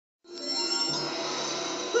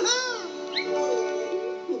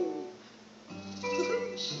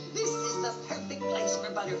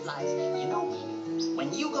butterflies. You know,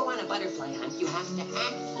 when you go on a butterfly hunt, you have to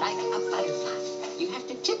act like a butterfly. You have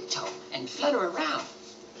to tiptoe and flutter around.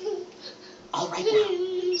 All right now.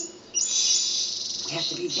 Shh. We have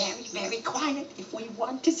to be very, very quiet if we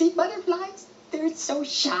want to see butterflies. They're so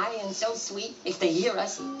shy and so sweet. If they hear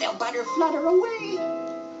us, they'll flutter away.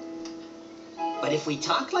 But if we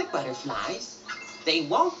talk like butterflies, they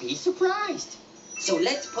won't be surprised. So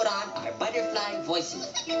let's put on our butterfly voices.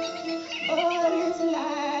 Butterflies,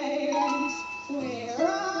 where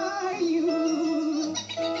are you?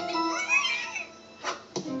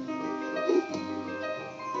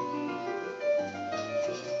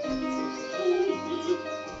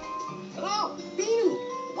 Oh, Binoo,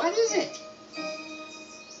 what is it?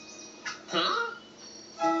 Huh?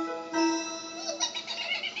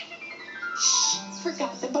 Shh,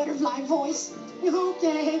 forgot the butterfly voice.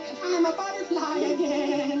 Okay, I'm a butterfly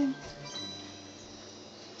again.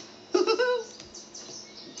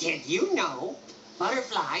 Did you know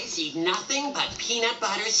butterflies eat nothing but peanut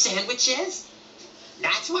butter sandwiches?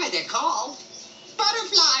 That's why they're called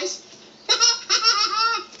butterflies.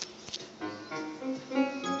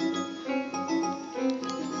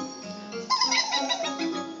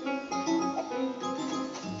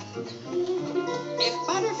 If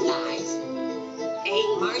butterflies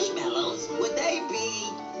ate marshmallows, would they be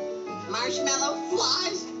marshmallow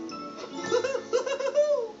flies?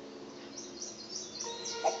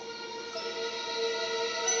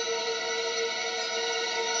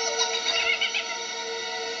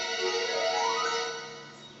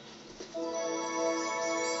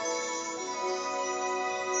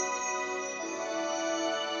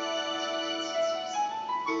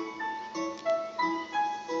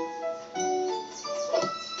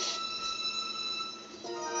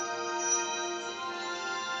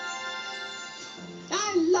 I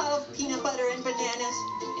love peanut butter and bananas,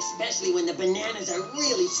 especially when the bananas are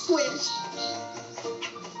really squished.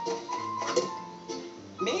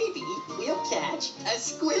 Maybe we'll catch a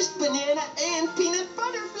squished banana and peanut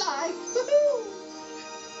butterfly. Woohoo!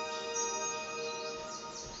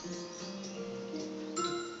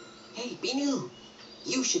 Hey, Binoo,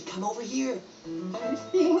 you should come over here. I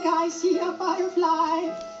think I see a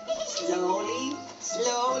butterfly. Slowly,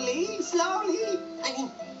 slowly, slowly. I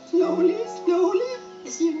mean, slowly, slowly.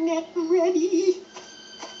 Is your net ready?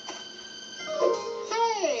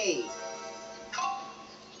 Hey!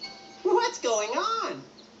 What's going on?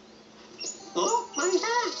 Oh, my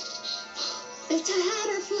hat! It's a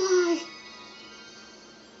hatterfly!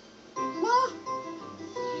 What?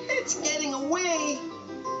 It's getting away!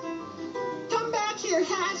 Come back here,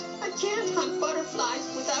 hat! I can't hunt butterflies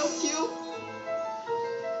without you!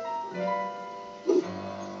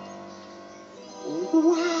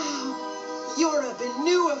 Wow! You're a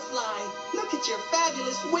Binoo-fly. Look at your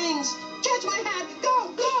fabulous wings. Catch my hat.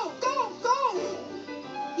 Go, go, go, go.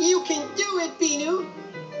 You can do it, Binoo.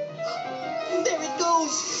 There it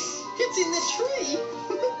goes. It's in the tree.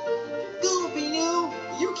 Go, Binoo.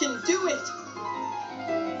 You can do it.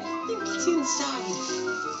 I think it's inside.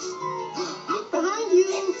 Look behind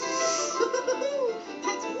you.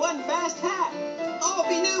 That's one fast hat. Oh,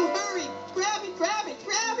 Binoo, hurry. Grab it, grab it,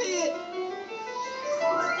 grab it.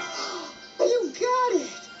 You got it!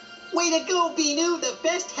 Way to go, Binoo, the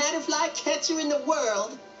best hatterfly catcher in the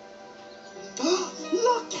world.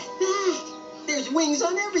 Look at that! There's wings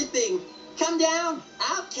on everything. Come down,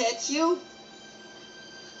 I'll catch you.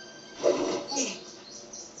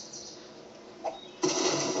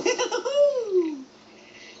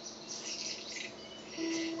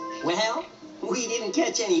 Well, we didn't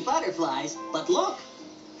catch any butterflies, but look,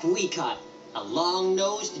 we caught a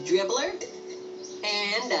long-nosed dribbler,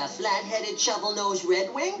 and a flat-headed shovel-nosed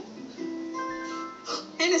redwing,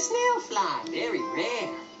 and a snail fly, very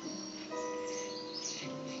rare,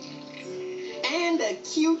 and a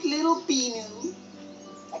cute little Binoo.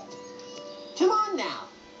 Come on now.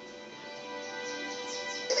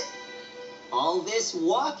 All this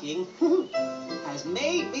walking has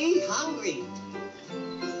made me hungry.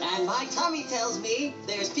 And my tummy tells me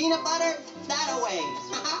there's peanut butter that-a-way.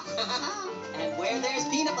 And where there's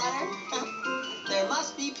peanut butter, there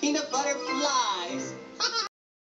must be peanut butter flies.